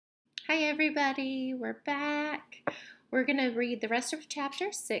Hi everybody, we're back. We're going to read the rest of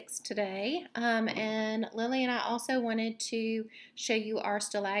chapter 6 today, and Lily and I also wanted to show you our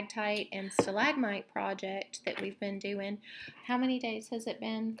stalactite and stalagmite project that we've been doing. How many days has it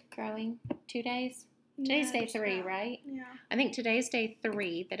been growing? 2 days? Today's day 3, right? Yeah. I think today's day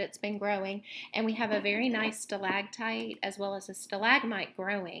 3 that it's been growing, and we have a very nice stalactite as well as a stalagmite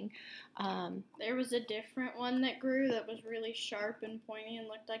growing. There was a different one that grew that was really sharp and pointy and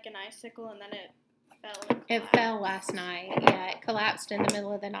looked like an icicle, and then it fell. It fell last night. Yeah, it collapsed in the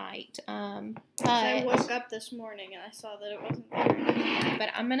middle of the night. I woke up this morning and I saw that it wasn't there. But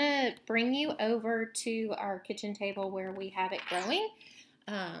I'm going to bring you over to our kitchen table where we have it growing.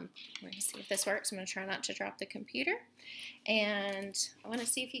 We're going to see if this works. I'm going to try not to drop the computer. And I want to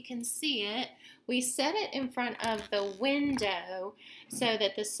see if you can see it. We set it in front of the window so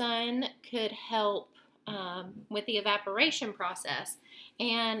that the sun could help with the evaporation process.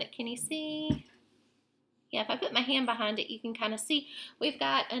 And can you see? Yeah, if I put my hand behind it, you can kind of see we've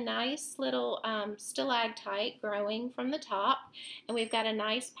got a nice little stalactite growing from the top, and we've got a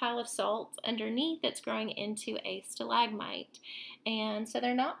nice pile of salt underneath that's growing into a stalagmite. And so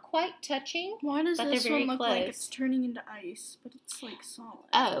they're not quite touching, Why does but this they're very one look close. like it's turning into ice, but it's like solid?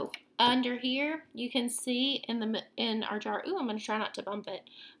 Oh, under here you can see in our jar. Ooh, I'm going to try not to bump it.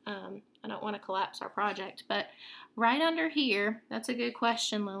 I don't want to collapse our project, but right under here, that's a good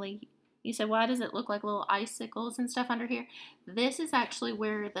question, Lily. You said, why does it look like little icicles and stuff under here? This is actually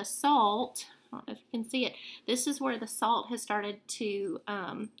where the salt, I don't know if you can see it, this is where the salt has started to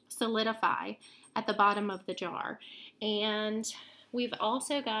solidify at the bottom of the jar. And we've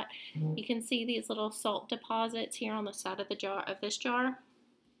also got, you can see these little salt deposits here on the side of the jar, of this jar.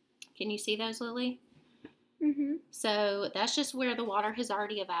 Can you see those, Lily? Mm-hmm. So that's just where the water has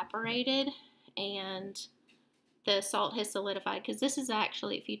already evaporated and the salt has solidified, because this is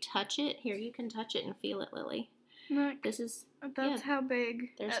actually, if you touch it, here you can touch it and feel it, Lily. Look, this is, that's how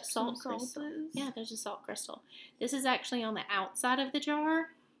big there's Epsom salt crystal. is. Yeah, there's a salt crystal. This is actually on the outside of the jar.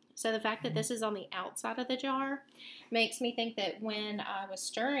 So the fact that this is on the outside of the jar makes me think that when I was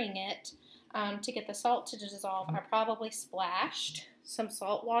stirring it to get the salt to dissolve, I probably splashed some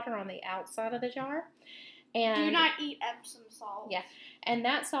salt water on the outside of the jar. And do not eat Epsom salt. Yeah, and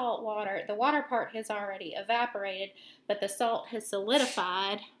that salt water, the water part has already evaporated, but the salt has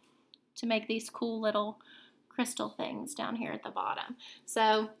solidified to make these cool little crystal things down here at the bottom.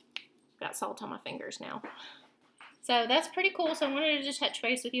 So, got salt on my fingers now. So that's pretty cool. So I wanted to just touch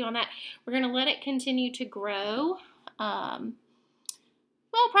base with you on that. We're going to let it continue to grow. We'll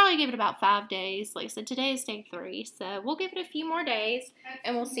probably give it about 5 days. Like I said, today is day 3, so we'll give it a few more days,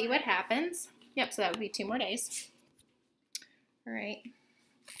 and we'll see what happens. Yep, so that would be 2 more days. All right.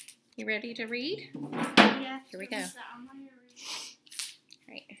 You ready to read? Yeah. Here we go. All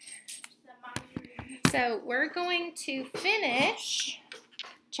right. So we're going to finish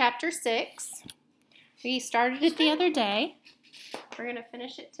chapter 6. We started it the other day. We're going to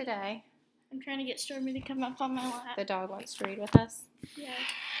finish it today. I'm trying to get Stormy to come up on my lap. The dog wants to read with us? Yeah.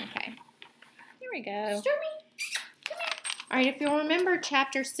 Okay. Here we go. Stormy! All right, if you'll remember,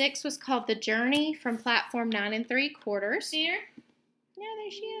 chapter 6 was called The Journey from Platform 9 3/4. Here? Yeah,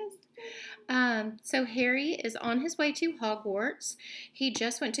 there she is. So Harry is on his way to Hogwarts. He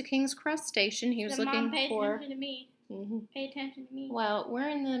just went to King's Cross Station. He was looking Mom, pay for... attention to me. Pay attention to me. Well, we're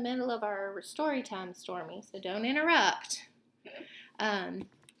in the middle of our story time, Stormy, so don't interrupt.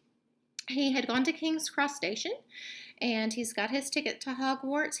 He had gone to King's Cross Station, and he's got his ticket to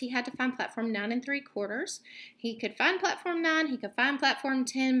Hogwarts. He had to find platform 9 3/4. He could find platform 9, he could find platform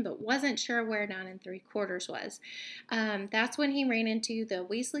 10, but wasn't sure where 9 3/4 was. That's when he ran into the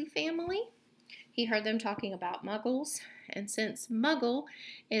Weasley family. He heard them talking about muggles, and since muggle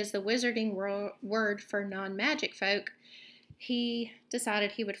is the wizarding word for non-magic folk, he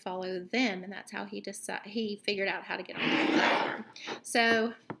decided he would follow them, and that's how he figured out how to get on the platform.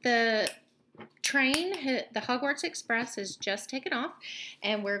 So the train, the Hogwarts Express, has just taken off,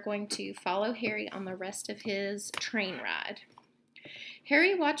 and we're going to follow Harry on the rest of his train ride.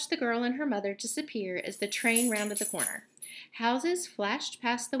 Harry watched the girl and her mother disappear as the train rounded the corner. Houses flashed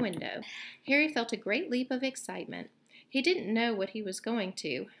past the window. Harry felt a great leap of excitement. He didn't know what he was going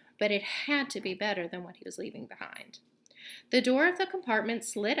to, but it had to be better than what he was leaving behind. The door of the compartment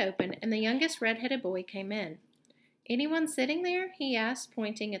slid open, and the youngest red-headed boy came in. "Anyone sitting there?" he asked,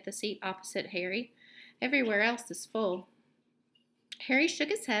 pointing at the seat opposite Harry. "Everywhere else is full." Harry shook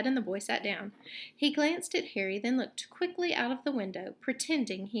his head, and the boy sat down. He glanced at Harry, then looked quickly out of the window,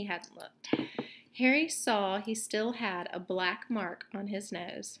 pretending he hadn't looked. Harry saw he still had a black mark on his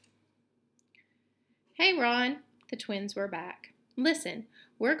nose. "Hey, Ron," the twins were back. "Listen,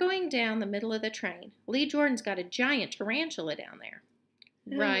 We're going down the middle of the train. Lee Jordan's got a giant tarantula down there.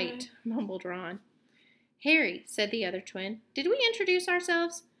 Right, mumbled Ron. Harry, said the other twin, did we introduce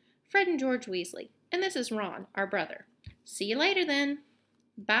ourselves? Fred and George Weasley, and this is Ron, our brother. See you later, then.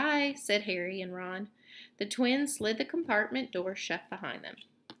 Bye, said Harry and Ron. The twins slid the compartment door shut behind them.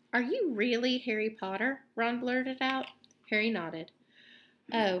 Are you really Harry Potter? Ron blurted out. Harry nodded.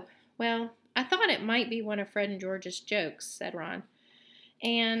 Oh, well, I thought it might be one of Fred and George's jokes, said Ron.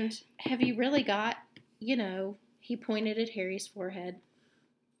 And have you really got, he pointed at Harry's forehead.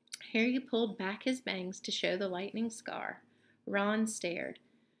 Harry pulled back his bangs to show the lightning scar. Ron stared.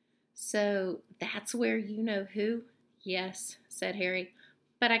 So that's where you know who? Yes, said Harry,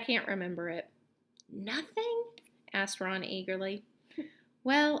 but I can't remember it. Nothing? Asked Ron eagerly.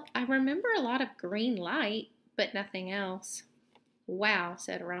 Well, I remember a lot of green light, but nothing else. Wow,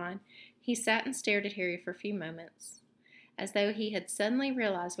 said Ron. He sat and stared at Harry for a few moments. As though he had suddenly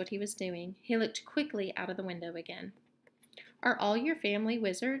realized what he was doing, he looked quickly out of the window again. Are all your family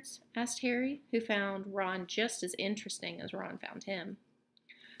wizards? Asked Harry, who found Ron just as interesting as Ron found him.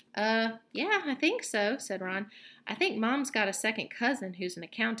 Yeah, I think so, said Ron. I think Mom's got a second cousin who's an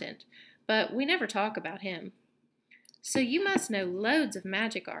accountant, but we never talk about him. So you must know loads of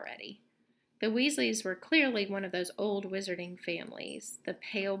magic already. The Weasleys were clearly one of those old wizarding families the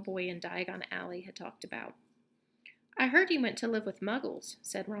pale boy in Diagon Alley had talked about. I heard you went to live with Muggles,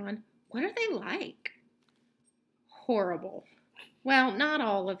 said Ron. What are they like? Horrible. Well, not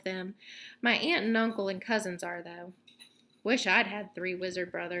all of them. My aunt and uncle and cousins are, though. Wish I'd had 3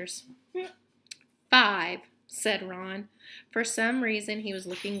 wizard brothers. 5, said Ron. For some reason, he was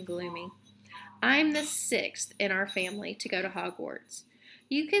looking gloomy. I'm the 6th in our family to go to Hogwarts.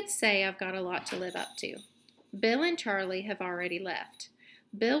 You could say I've got a lot to live up to. Bill and Charlie have already left.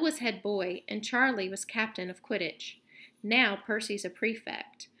 Bill was head boy, and Charlie was captain of Quidditch. Now Percy's a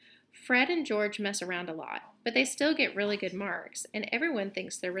prefect. Fred and George mess around a lot, but they still get really good marks, and everyone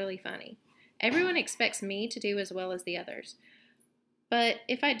thinks they're really funny. Everyone expects me to do as well as the others. But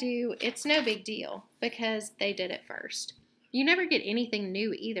if I do, it's no big deal, because they did it first. You never get anything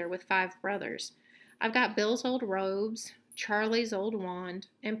new either with 5 brothers. I've got Bill's old robes, Charlie's old wand,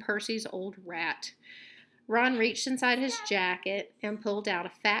 and Percy's old rat. Ron reached inside his jacket and pulled out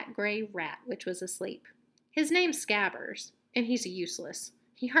a fat gray rat which was asleep. His name's Scabbers, and he's useless.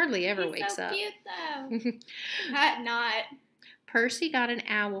 He hardly ever wakes up. He's so cute, though. Not. Percy got an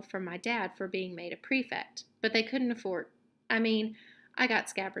owl from my dad for being made a prefect, but they couldn't afford. I got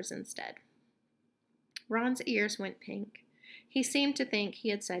Scabbers instead. Ron's ears went pink. He seemed to think he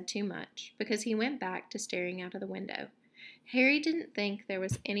had said too much, because he went back to staring out of the window. Harry didn't think there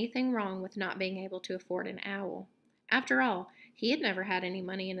was anything wrong with not being able to afford an owl. After all, he had never had any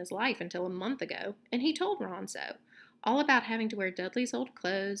money in his life until a month ago, and he told Ron so, all about having to wear Dudley's old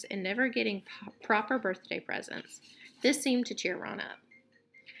clothes and never getting proper birthday presents. This seemed to cheer Ron up.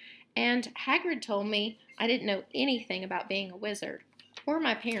 And Hagrid told me I didn't know anything about being a wizard, or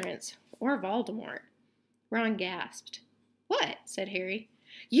my parents, or Voldemort. Ron gasped. What? Said Harry.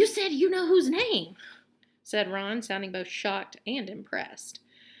 You said you know whose name, said Ron, sounding both shocked and impressed.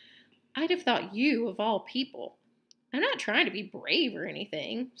 I'd have thought you of all people. I'm not trying to be brave or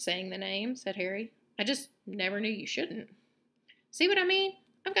anything, saying the name, said Harry. I just never knew you shouldn't. See what I mean?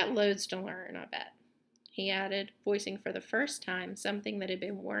 I've got loads to learn, I bet, he added, voicing for the first time something that had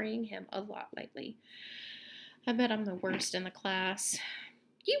been worrying him a lot lately. I bet I'm the worst in the class.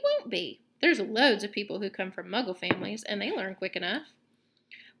 You won't be. There's loads of people who come from Muggle families, and they learn quick enough.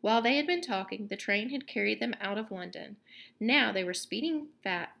 While they had been talking, the train had carried them out of London. Now they were speeding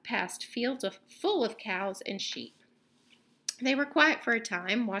past fields full of cows and sheep. They were quiet for a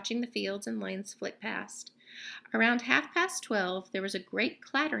time, watching the fields and lanes flit past. Around 12:30, there was a great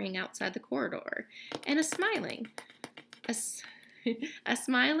clattering outside the corridor, and a smiling,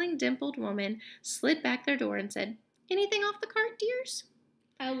 dimpled woman slid back their door and said, "Anything off the cart, dears?"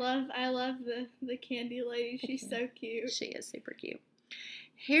 I love the candy lady. She's so cute. She is super cute.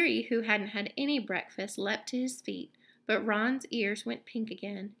 Harry, who hadn't had any breakfast, leapt to his feet, but Ron's ears went pink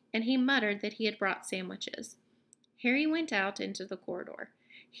again, and he muttered that he had brought sandwiches. Harry went out into the corridor.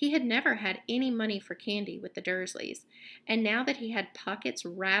 He had never had any money for candy with the Dursleys, and now that he had pockets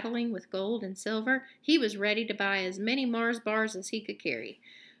rattling with gold and silver, he was ready to buy as many Mars bars as he could carry.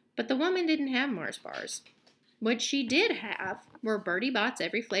 But the woman didn't have Mars bars. What she did have were Bertie Bott's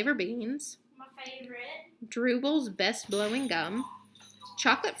Every Flavor beans, My favorite. Drooble's Best Blowing Gum,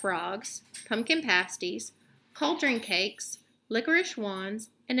 chocolate frogs, pumpkin pasties, cauldron cakes, licorice wands,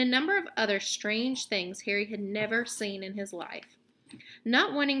 and a number of other strange things Harry had never seen in his life.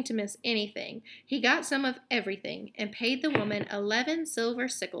 Not wanting to miss anything, he got some of everything and paid the woman 11 silver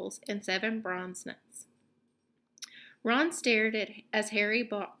sickles and 7 bronze nuts. Ron stared at as Harry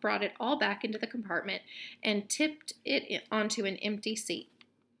brought it all back into the compartment and tipped it onto an empty seat.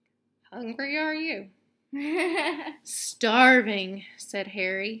 Hungry, are you? Starving, said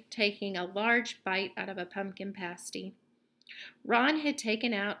Harry, taking a large bite out of a pumpkin pasty. Ron had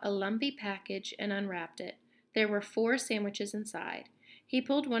taken out a lumpy package and unwrapped it. There were 4 sandwiches inside. He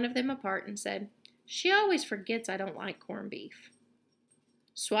pulled one of them apart and said, "She always forgets I don't like corned beef."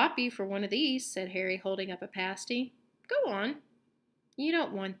 "Swap you for one of these," said Harry, holding up a pasty. "Go on." "You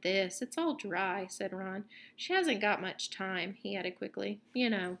don't want this. It's all dry," said Ron. "She hasn't got much time," he added quickly. "You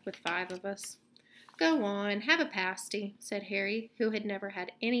know, with 5 of us." "Go on, have a pasty," said Harry, who had never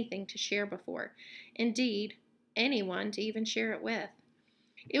had anything to share before. Indeed, anyone to even share it with.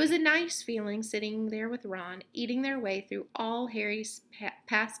 It was a nice feeling sitting there with Ron, eating their way through all Harry's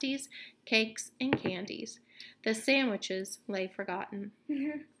pasties, cakes, and candies. The sandwiches lay forgotten.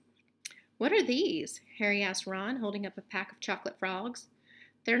 "What are these?" Harry asked Ron, holding up a pack of chocolate frogs.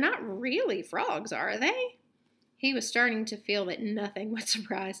 "They're not really frogs, are they?" He was starting to feel that nothing would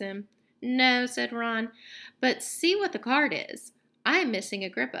surprise him. "No," said Ron, "but see what the card is. I'm missing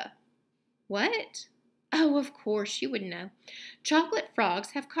Agrippa." "What?" "Oh, of course, you would know. Chocolate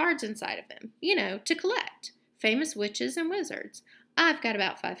frogs have cards inside of them, you know, to collect. Famous witches and wizards. I've got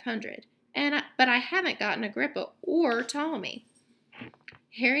about 500, but I haven't gotten Agrippa or Ptolemy."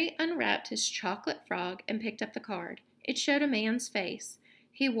 Harry unwrapped his chocolate frog and picked up the card. It showed a man's face.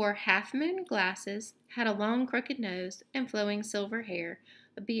 He wore half-moon glasses, had a long crooked nose and flowing silver hair,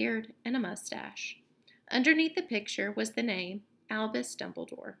 a beard, and a mustache. Underneath the picture was the name, Albus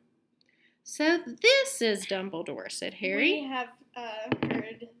Dumbledore. "So this is Dumbledore," said Harry. We have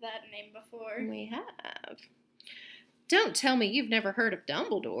heard that name before. We have. "Don't tell me you've never heard of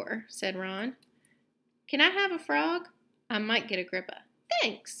Dumbledore," said Ron. "Can I have a frog? I might get Agrippa."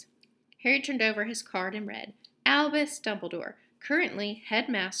 "Thanks." Harry turned over his card and read, "Albus Dumbledore, currently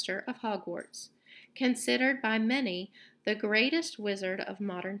headmaster of Hogwarts. Considered by many the greatest wizard of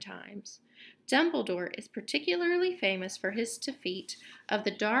modern times. Dumbledore is particularly famous for his defeat of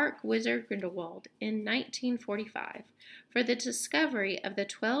the dark wizard Grindelwald in 1945, for the discovery of the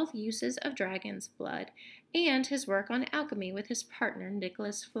 12 uses of dragon's blood, and his work on alchemy with his partner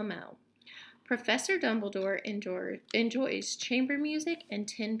Nicholas Flamel. Professor Dumbledore enjoys chamber music and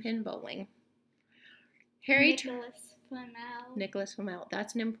tin-pin bowling." Nicholas Flamel.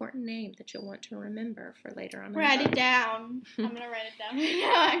 That's an important name that you'll want to remember for later on. Write it down. I'm going to write it down right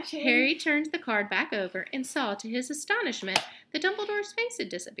now, actually. Harry turned the card back over and saw, to his astonishment, that Dumbledore's face had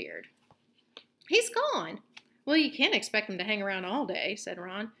disappeared. "He's gone." "Well, you can't expect him to hang around all day," said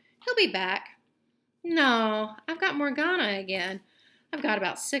Ron. "He'll be back." "No, I've got Morgana again. I've got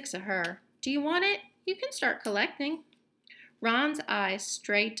about 6 of her. Do you want it? You can start collecting." Ron's eyes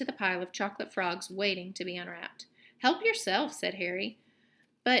strayed to the pile of chocolate frogs waiting to be unwrapped. "Help yourself," said Harry.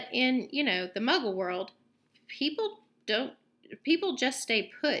 "But in, the Muggle world, people just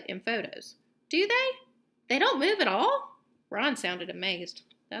stay put in photos. Do they? They don't move at all?" Ron sounded amazed.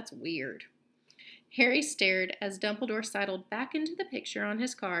 "That's weird." Harry stared as Dumbledore sidled back into the picture on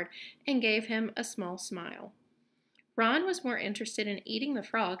his card and gave him a small smile. Ron was more interested in eating the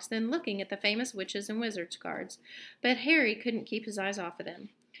frogs than looking at the famous witches and wizards cards, but Harry couldn't keep his eyes off of them.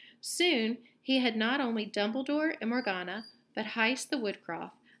 Soon, he had not only Dumbledore and Morgana, but Heist the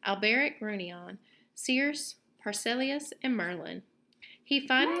Woodcroft, Alberic Grunion, Circe, Parcelius, and Merlin. He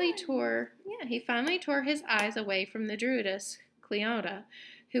finally tore his eyes away from the druidess Cleota,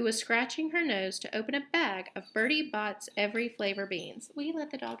 who was scratching her nose to open a bag of Bertie Bott's every flavor beans. Will you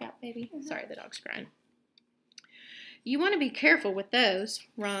let the dog out, baby? Mm-hmm. Sorry, the dog's crying. "You want to be careful with those,"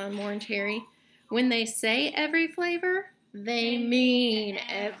 Ron warned Harry. "When they say every flavor, they mean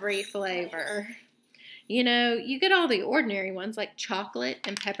every flavor. You get all the ordinary ones like chocolate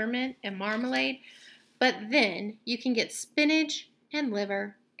and peppermint and marmalade, but then you can get spinach and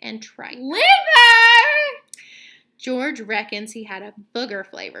liver and tripe." Liver! George reckons he had a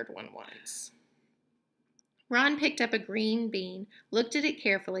booger-flavored one once. Ron picked up a green bean, looked at it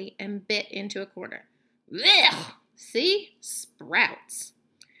carefully, and bit into a corner. "Ugh! See? Sprouts."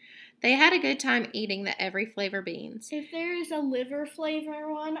 They had a good time eating the every flavor beans. If there is a liver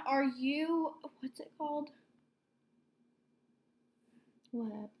flavor one, what's it called?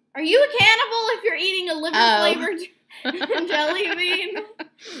 What? Are you a cannibal if you're eating a liver-flavored jelly bean?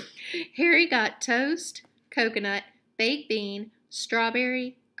 Harry got toast, coconut, baked bean,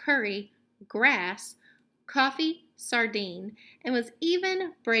 strawberry, curry, grass, coffee, sardine, and was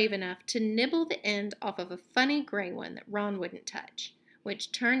even brave enough to nibble the end off of a funny gray one that Ron wouldn't touch,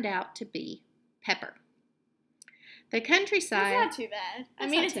 which turned out to be pepper. The countryside... That's not too bad. I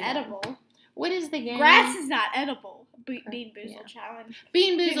mean, it's edible. What is the game? Grass is not edible. Bean Boozle Challenge.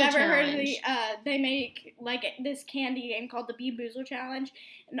 Bean Boozle Challenge. You've ever heard of the, they make, like, this candy game called the Bean Boozle Challenge,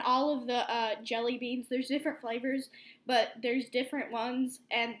 and all of the jelly beans, there's different flavors, but there's different ones,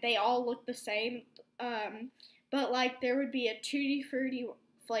 and they all look the same, but, like, there would be a Tutti Frutti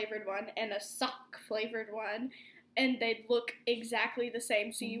flavored one and a sock flavored one, and they'd look exactly the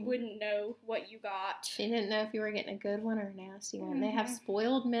same, so you wouldn't know what you got. You didn't know if you were getting a good one or a nasty one. They have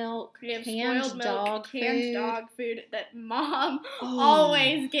spoiled milk, canned dog food that Mom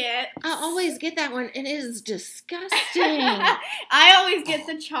always gets. I always get that one, and it is disgusting. I always get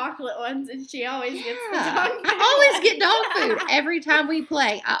the chocolate ones, and she always gets the dog food. I always get dog food. Every time we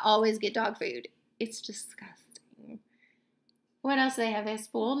play, I always get dog food. It's disgusting. What else do they have? They have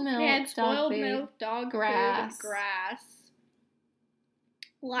spoiled milk, dog grass. Food, grass,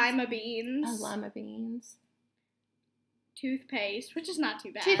 lima beans. Oh, lima beans. Toothpaste, which is not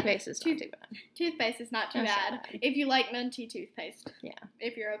too bad. Toothpaste is not too bad. Toothpaste is not too bad. If you like minty toothpaste. Yeah.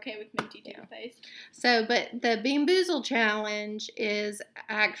 If you're okay with minty toothpaste. So, but the Bean Boozle Challenge is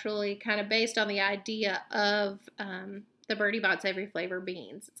actually kind of based on the idea of the Birdie Bots Every Flavor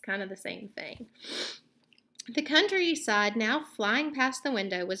beans. It's kind of the same thing. The countryside, now flying past the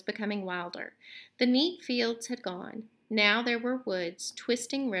window, was becoming wilder. The neat fields had gone. Now there were woods,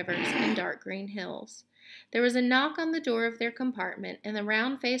 twisting rivers, and dark green hills. There was a knock on the door of their compartment, and the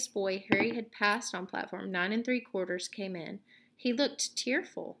round-faced boy Harry had passed on platform 9 3/4 came in. He looked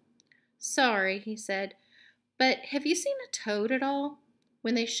tearful. "Sorry," he said, "but have you seen a toad at all?"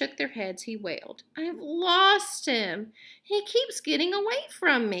 When they shook their heads, he wailed, "I've lost him. He keeps getting away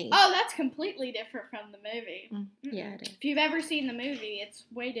from me." Oh, that's completely different from the movie. Yeah, it is. If you've ever seen the movie, it's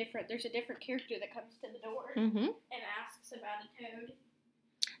way different. There's a different character that comes to the door and asks about a toad.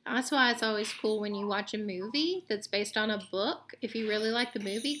 That's why it's always cool when you watch a movie that's based on a book. If you really like the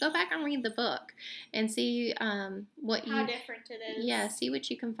movie, go back and read the book and see how different it is. Yeah, see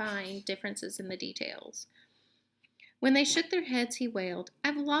what you can find, differences in the details. When they shook their heads, he wailed,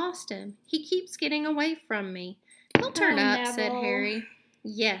 "I've lost him. He keeps getting away from me." "He'll turn up," Neville said Harry.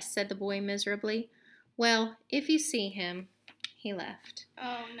 "Yes," said the boy miserably. "Well, if you see him." He left.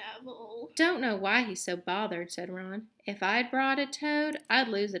 Oh, Neville. "Don't know why he's so bothered," said Ron. "If I'd brought a toad, I'd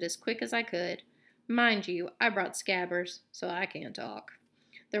lose it as quick as I could. Mind you, I brought Scabbers, so I can't talk."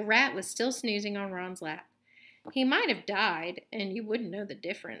 The rat was still snoozing on Ron's lap. "He might have died, and you wouldn't know the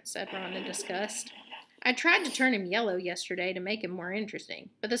difference," said Ron in disgust. "I tried to turn him yellow yesterday to make him more interesting,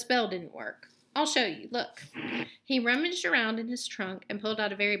 but the spell didn't work. I'll show you. Look." He rummaged around in his trunk and pulled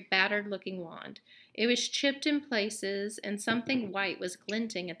out a very battered-looking wand. It was chipped in places, and something white was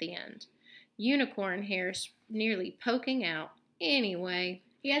glinting at the end. Unicorn hairs nearly poking out. Anyway.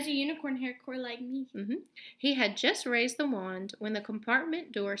 He has a unicorn hair core like me. He had just raised the wand when the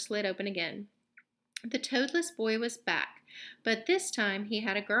compartment door slid open again. The toadless boy was back, but this time he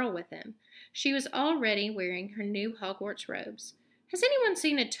had a girl with him. She was already wearing her new Hogwarts robes. "Has anyone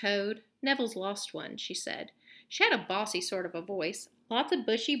seen a toad? Neville's lost one," she said. She had a bossy sort of a voice, lots of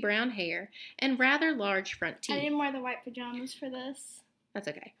bushy brown hair, and rather large front teeth. I didn't wear the white pajamas for this. That's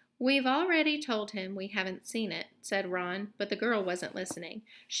okay. "We've already told him we haven't seen it," said Ron, but the girl wasn't listening.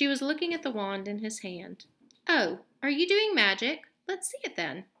 She was looking at the wand in his hand. "Oh, are you doing magic? Let's see it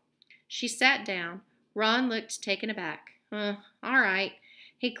then." She sat down. Ron looked taken aback. All right."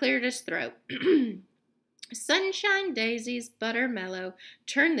 He cleared his throat. "Sunshine daisies, butter mellow,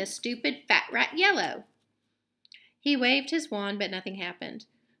 turn this stupid fat rat yellow." He waved his wand, but nothing happened.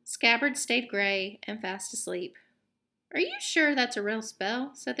 Scabbard stayed gray and fast asleep. "Are you sure that's a real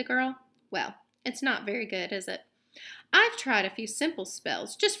spell?" said the girl. "Well, it's not very good, is it? I've tried a few simple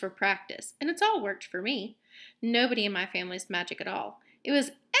spells just for practice, and it's all worked for me. Nobody in my family's magic at all. It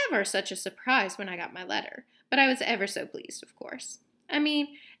was ever such a surprise when I got my letter, but I was ever so pleased, of course. I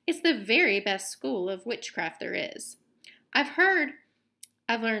mean, it's the very best school of witchcraft there is. I've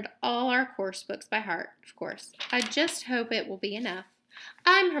learned all our course books by heart, of course. I just hope it will be enough.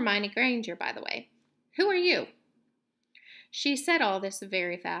 I'm Hermione Granger, by the way. Who are you?" She said all this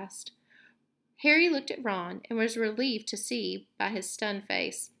very fast. Harry looked at Ron and was relieved to see, by his stunned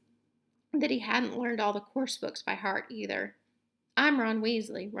face, that he hadn't learned all the course books by heart either. "I'm Ron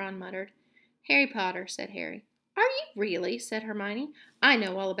Weasley," Ron muttered. "Harry Potter," said Harry. "Are you really?" said Hermione. "I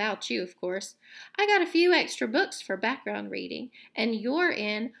know all about you, of course. I got a few extra books for background reading, and you're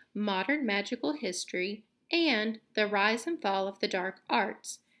in Modern Magical History, and The Rise and Fall of the Dark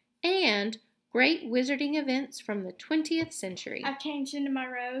Arts, and Great wizarding events from the 20th century. I've changed into my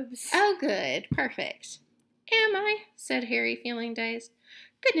robes. Oh, good. Perfect. Am I? Said Harry, feeling dazed.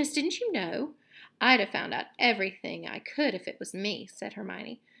 Goodness, didn't you know? I'd have found out everything I could if it was me, said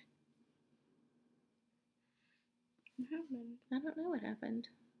Hermione. What happened? I don't know what happened.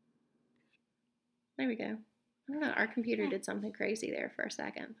 There we go. I don't know. Our computer did something crazy there for a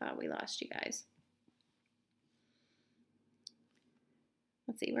second. Thought we lost you guys.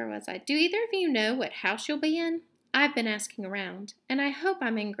 Let's see, where was I? Do either of you know what house you'll be in? I've been asking around, and I hope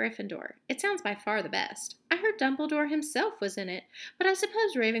I'm in Gryffindor. It sounds by far the best. I heard Dumbledore himself was in it, but I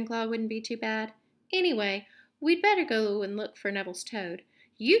suppose Ravenclaw wouldn't be too bad. Anyway, we'd better go and look for Neville's toad.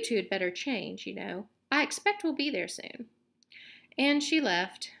 You two had better change, you know. I expect we'll be there soon. And she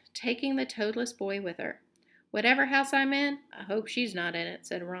left, taking the toadless boy with her. Whatever house I'm in, I hope she's not in it,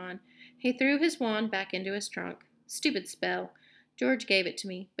 said Ron. He threw his wand back into his trunk. Stupid spell. George gave it to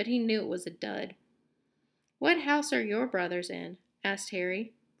me, but he knew it was a dud. What house are your brothers in? Asked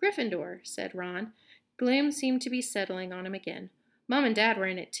Harry. Gryffindor, said Ron. Gloom seemed to be settling on him again. Mom and Dad were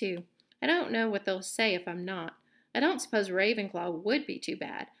in it, too. I don't know what they'll say if I'm not. I don't suppose Ravenclaw would be too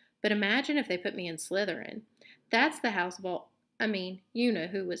bad, but imagine if they put me in Slytherin. That's the house of all... you know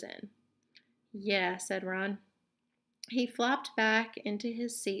who was in. Yeah, said Ron. He flopped back into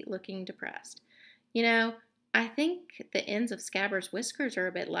his seat looking depressed. You know, I think the ends of Scabbers' whiskers are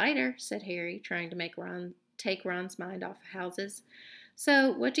a bit lighter, said Harry, trying to take Ron's mind off houses.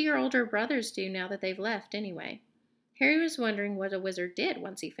 So, what do your older brothers do now that they've left, anyway? Harry was wondering what a wizard did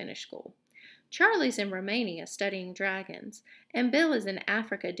once he finished school. Charlie's in Romania studying dragons, and Bill is in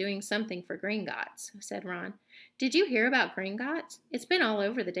Africa doing something for Gringotts, said Ron. Did you hear about Gringotts? It's been all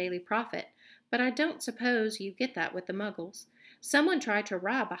over the Daily Prophet, but I don't suppose you get that with the Muggles. Someone tried to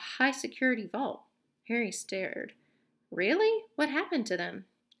rob a high-security vault. Harry stared. Really? What happened to them?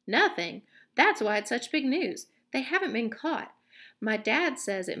 Nothing. That's why it's such big news. They haven't been caught. My dad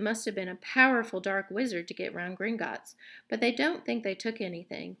says it must have been a powerful dark wizard to get round Gringotts, but they don't think they took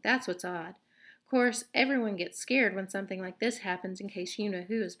anything. That's what's odd. Of course, everyone gets scared when something like this happens in case you know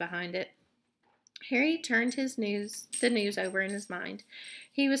who is behind it. Harry turned the news over in his mind.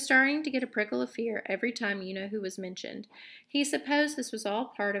 He was starting to get a prickle of fear every time you know who was mentioned. He supposed this was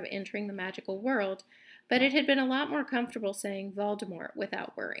all part of entering the magical world, but it had been a lot more comfortable saying Voldemort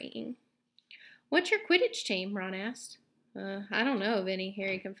without worrying. What's your Quidditch team? Ron asked. I don't know of any,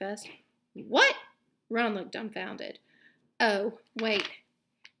 Harry confessed. What? Ron looked dumbfounded. Oh, wait.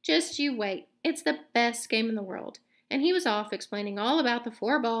 Just you wait. It's the best game in the world. And he was off explaining all about the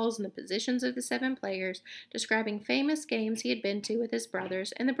 4 balls and the positions of the 7 players, describing famous games he had been to with his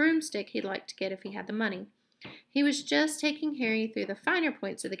brothers and the broomstick he'd like to get if he had the money. He was just taking Harry through the finer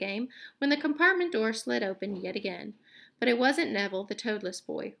points of the game when the compartment door slid open yet again. But it wasn't Neville, the toadless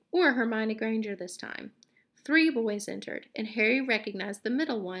boy, or Hermione Granger this time. 3 boys entered, and Harry recognized the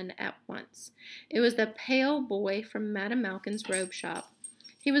middle one at once. It was the pale boy from Madame Malkin's robe shop.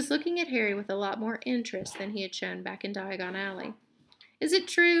 He was looking at Harry with a lot more interest than he had shown back in Diagon Alley. Is it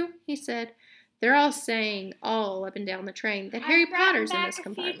true? He said. They're all saying all up and down the train that Harry Potter's in this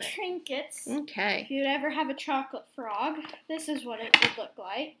compartment. I brought back a few trinkets. Okay. If you'd ever have a chocolate frog, this is what it would look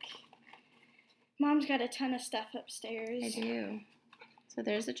like. Mom's got a ton of stuff upstairs. I do. So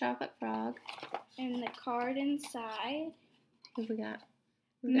there's a chocolate frog. And the card inside. Who we got?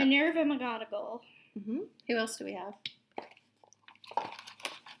 Minerva McGonagall. Who else do we have?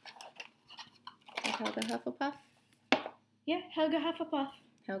 Helga Hufflepuff? Yeah, Helga Hufflepuff.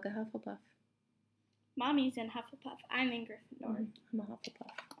 Helga Hufflepuff. Mommy's in Hufflepuff. I'm in Gryffindor. I'm a Hufflepuff.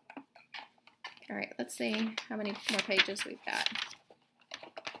 All right, let's see how many more pages we've got.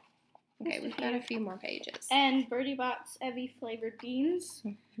 Okay, we've got a few more pages. And Bertie Bott's Evie flavored beans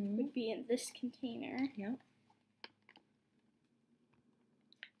would be in this container. Yep.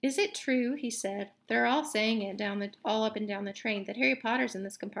 Is it true, he said, they're all saying it all up and down the train, that Harry Potter's in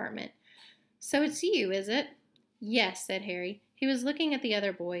this compartment? So it's you, is it? Yes, said Harry. He was looking at the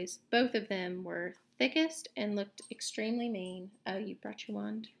other boys. Both of them were thickest and looked extremely mean. Oh, you brought your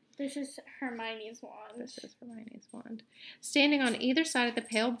wand? This is Hermione's wand. This is Hermione's wand. Standing on either side of the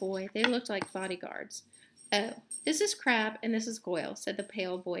pale boy, they looked like bodyguards. Oh, this is Crabbe and this is Goyle, said the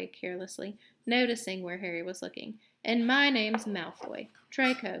pale boy carelessly, noticing where Harry was looking. And my name's Malfoy.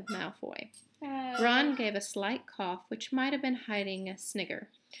 Draco Malfoy. Ron gave a slight cough, which might have been hiding a snigger.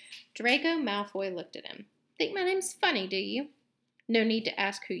 Draco Malfoy looked at him. Think my name's funny, do you? No need to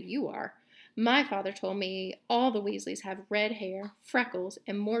ask who you are. My father told me all the Weasleys have red hair, freckles,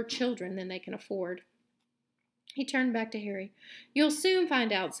 and more children than they can afford. He turned back to Harry. You'll soon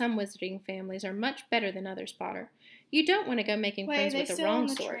find out some wizarding families are much better than others, Potter. You don't want to go making friends with the wrong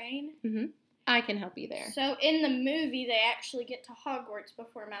sort. Train? Mm-hmm. I can help you there. So in the movie, they actually get to Hogwarts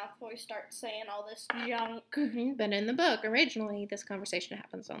before Malfoy starts saying all this junk. But in the book, originally, this conversation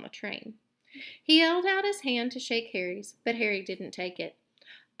happens on the train. He held out his hand to shake Harry's, but Harry didn't take it.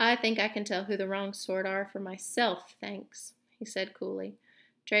 I think I can tell who the wrong sort are for myself, thanks, he said coolly.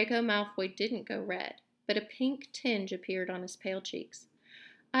 Draco Malfoy didn't go red, but a pink tinge appeared on his pale cheeks.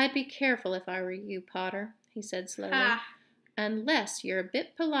 I'd be careful if I were you, Potter, he said slowly. Unless you're a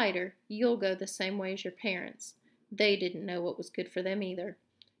bit politer, you'll go the same way as your parents. They didn't know what was good for them either.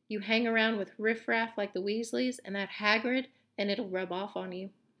 You hang around with riffraff like the Weasleys and that Hagrid, and it'll rub off on you.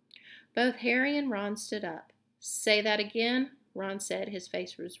 Both Harry and Ron stood up. Say that again, Ron said. His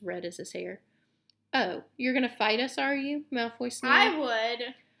face was red as his hair. Oh, you're going to fight us, are you? Malfoy sneered. I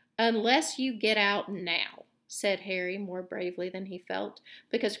would. Unless you get out now, said Harry more bravely than he felt,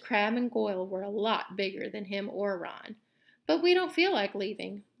 because Crabbe and Goyle were a lot bigger than him or Ron. But we don't feel like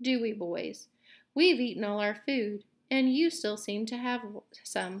leaving, do we, boys? We've eaten all our food, and you still seem to have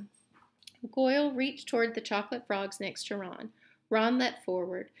some. Goyle reached toward the chocolate frogs next to Ron. Ron leapt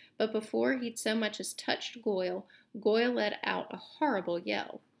forward, but before he'd so much as touched Goyle, Goyle let out a horrible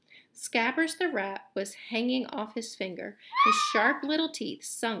yell. Scabbers the rat was hanging off his finger, his sharp little teeth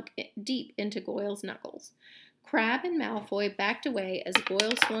sunk deep into Goyle's knuckles. Crabbe and Malfoy backed away as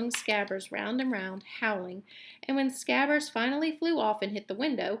Goyle swung Scabbers round and round, howling, and when Scabbers finally flew off and hit the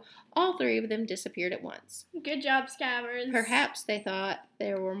window, all three of them disappeared at once. Good job, Scabbers. Perhaps they thought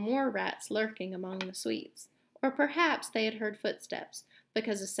there were more rats lurking among the sweets, or perhaps they had heard footsteps,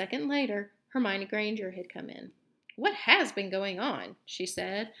 because a second later, Hermione Granger had come in. What has been going on? She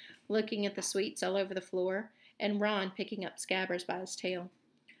said, looking at the sweets all over the floor, and Ron picking up Scabbers by his tail.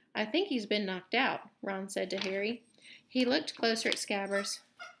 I think he's been knocked out, Ron said to Harry. He looked closer at Scabbers.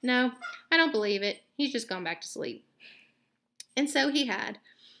 No, I don't believe it. He's just gone back to sleep. And so he had.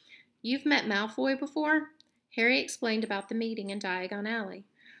 You've met Malfoy before? Harry explained about the meeting in Diagon Alley.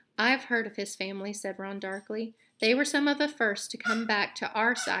 I've heard of his family, said Ron darkly. They were some of the first to come back to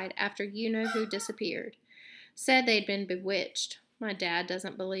our side after you-know-who disappeared. Said they'd been bewitched. My dad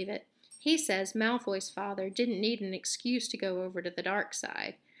doesn't believe it. He says Malfoy's father didn't need an excuse to go over to the dark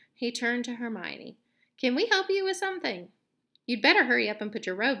side. He turned to Hermione. Can we help you with something? You'd better hurry up and put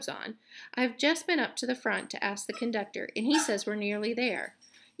your robes on. I've just been up to the front to ask the conductor, and he says we're nearly there.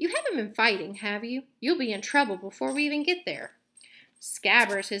 You haven't been fighting, have you? You'll be in trouble before we even get there.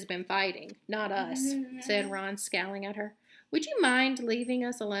 Scabbers has been fighting, not us, said Ron, scowling at her. Would you mind leaving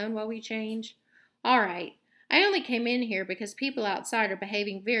us alone while we change? All right. I only came in here because people outside are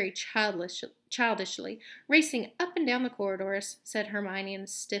behaving very childishly, racing up and down the corridors, said Hermione in a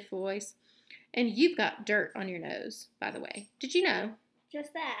stiff voice. And you've got dirt on your nose, by the way. Did you know?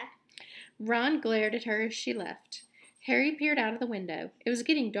 Just that. Ron glared at her as she left. Harry peered out of the window. It was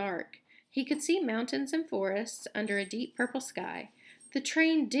getting dark. He could see mountains and forests under a deep purple sky. The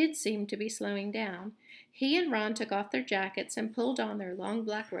train did seem to be slowing down. He and Ron took off their jackets and pulled on their long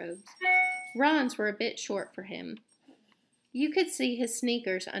black robes. Ron's were a bit short for him. You could see his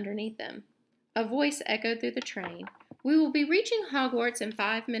sneakers underneath them. A voice echoed through the train. We will be reaching Hogwarts in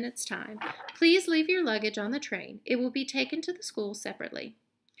 5 minutes' time. Please leave your luggage on the train. It will be taken to the school separately.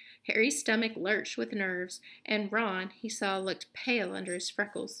 Harry's stomach lurched with nerves, and Ron, he saw, looked pale under his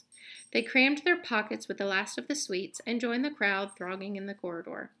freckles. They crammed their pockets with the last of the sweets and joined the crowd thronging in the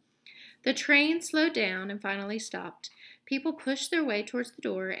corridor. The train slowed down and finally stopped. People pushed their way towards the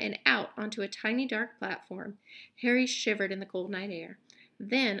door and out onto a tiny dark platform. Harry shivered in the cold night air.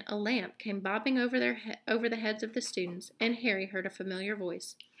 Then a lamp came bobbing over the heads of the students, and Harry heard a familiar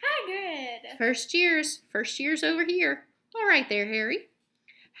voice. Hagrid! First years over here. All right there, Harry.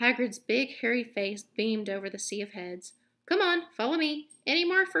 Hagrid's big, hairy face beamed over the sea of heads. Come on, follow me. Any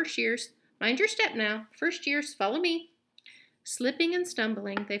more first years? Mind your step now. First years, follow me. Slipping and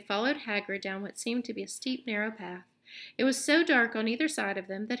stumbling, they followed Hagrid down what seemed to be a steep, narrow path. It was so dark on either side of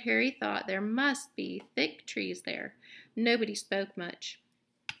them that Harry thought there must be thick trees there. Nobody spoke much.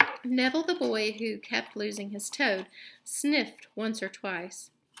 Neville, the boy who kept losing his toad, sniffed once or twice.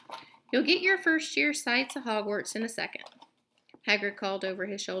 You'll get your first year sights of Hogwarts in a second, Hagrid called over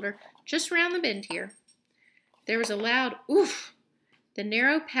his shoulder. Just round the bend here. There was a loud oof. The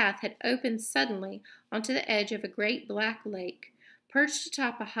narrow path had opened suddenly onto the edge of a great black lake. Perched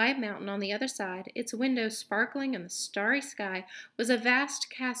atop a high mountain on the other side, its windows sparkling in the starry sky, was a vast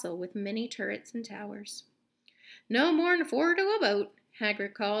castle with many turrets and towers. No more'n 4 to a boat,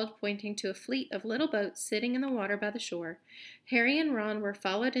 Hagrid called, pointing to a fleet of little boats sitting in the water by the shore. Harry and Ron were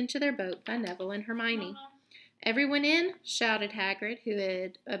followed into their boat by Neville and Hermione. Everyone in, shouted Hagrid, who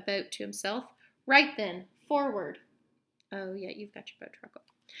had a boat to himself. Right then, forward. Oh, yeah, you've got your boat truck.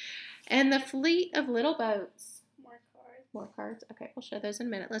 And the fleet of little boats. More cards. More cards. Okay, we'll show those in a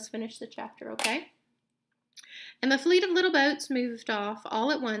minute. Let's finish the chapter, okay? And the fleet of little boats moved off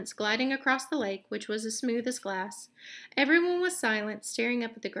all at once, gliding across the lake, which was as smooth as glass. Everyone was silent, staring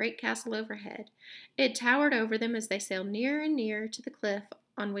up at the great castle overhead. It towered over them as they sailed nearer and nearer to the cliff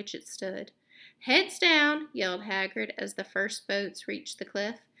on which it stood. "Heads down!" yelled Hagrid as the first boats reached the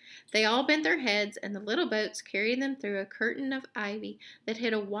cliff. They all bent their heads, and the little boats carried them through a curtain of ivy that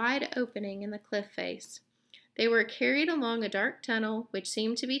hid a wide opening in the cliff face. They were carried along a dark tunnel which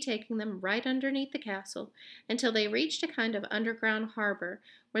seemed to be taking them right underneath the castle until they reached a kind of underground harbor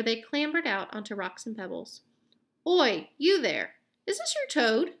where they clambered out onto rocks and pebbles. "Oi, you there! Is this your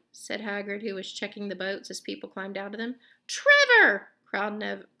toad?" said Hagrid, who was checking the boats as people climbed out of them. "Trevor!"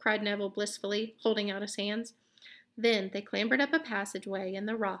 cried Neville blissfully, holding out his hands. Then they clambered up a passageway in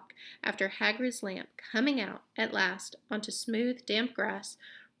the rock after Hagrid's lamp, coming out, at last, onto smooth, damp grass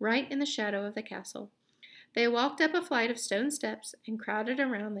right in the shadow of the castle. They walked up a flight of stone steps and crowded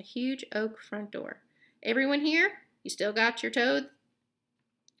around the huge oak front door. "Everyone here? You still got your toad?"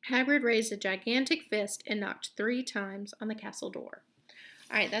 Hagrid raised a gigantic fist and knocked 3 times on the castle door.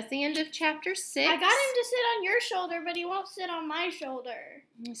 All right, that's the end of chapter 6. I got him to sit on your shoulder, but he won't sit on my shoulder.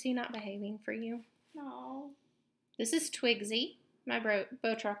 Is he not behaving for you? No. This is Twigsy, my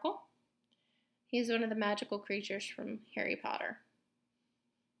Bowtruckle. He's one of the magical creatures from Harry Potter.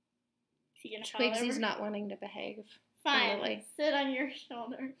 Is he gonna fall over? Twigsy's not wanting to behave. Fine. Really. Sit on your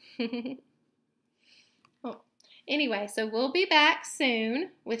shoulder. Well, anyway, so we'll be back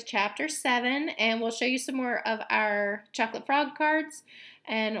soon with chapter 7, and we'll show you some more of our chocolate frog cards,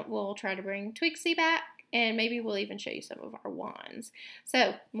 and we'll try to bring Twigsy back, and maybe we'll even show you some of our wands.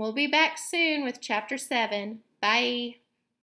 So we'll be back soon with chapter 7. Bye.